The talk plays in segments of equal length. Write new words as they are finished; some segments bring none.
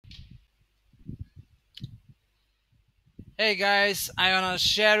Hey guys, I wanna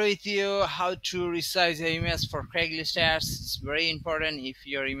share with you how to resize your image for Craigslist ads. It's very important. If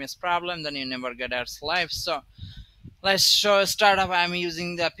your image problem, then you never get ads live. So let's start off. I'm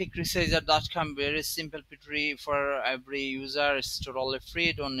using the pickresizer.com. Very simple free for every user. It's totally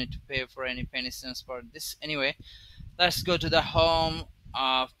free. Don't need to pay for any penny cents for this. Anyway, let's go to the home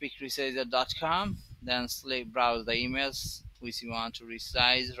of pickresizer.com. Then browse the images which you want to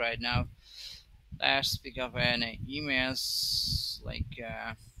resize right now. Let's pick up an emails like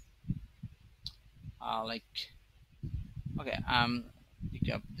okay,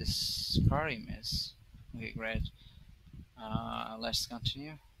 pick up this car image. Okay, great. Let's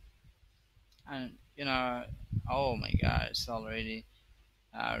continue. And oh my god, it's already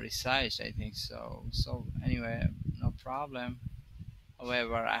resized, I think so anyway, no problem.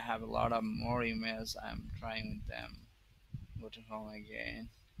 However, I have a lot of more emails. I'm trying with them. Go to home again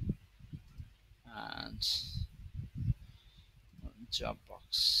and job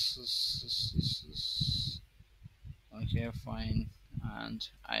box. Okay, fine. And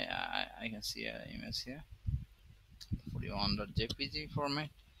I can see an image here, 41.jpg format.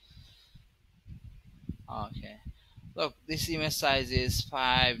 Okay, look, this image size is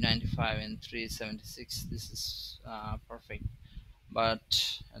 595 and 376. This is perfect,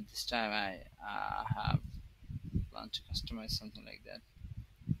 but at this time I have planned to customize something like that.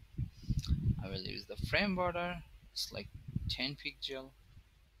 I will use the frame border. It's like 10 pixel,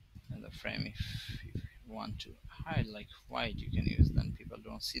 and the frame, if you want to hide like white, you can use, then people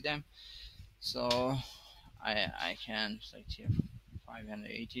don't see them. So I can select here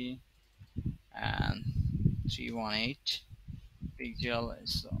 580 and 318 pixel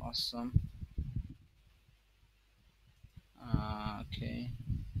is awesome. Okay,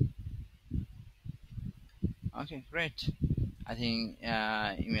 okay, great. I think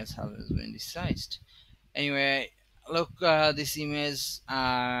image has been resized. Anyway, look, this image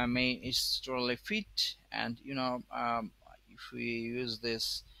is totally fit, and if we use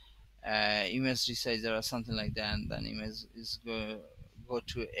this image resizer or something like that, then image is go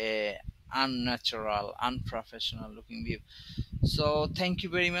to a unnatural, unprofessional looking view. So thank you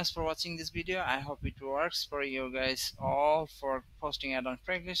very much for watching this video. I hope it works for you guys all for posting ad on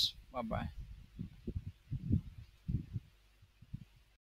Craigslist. Bye bye.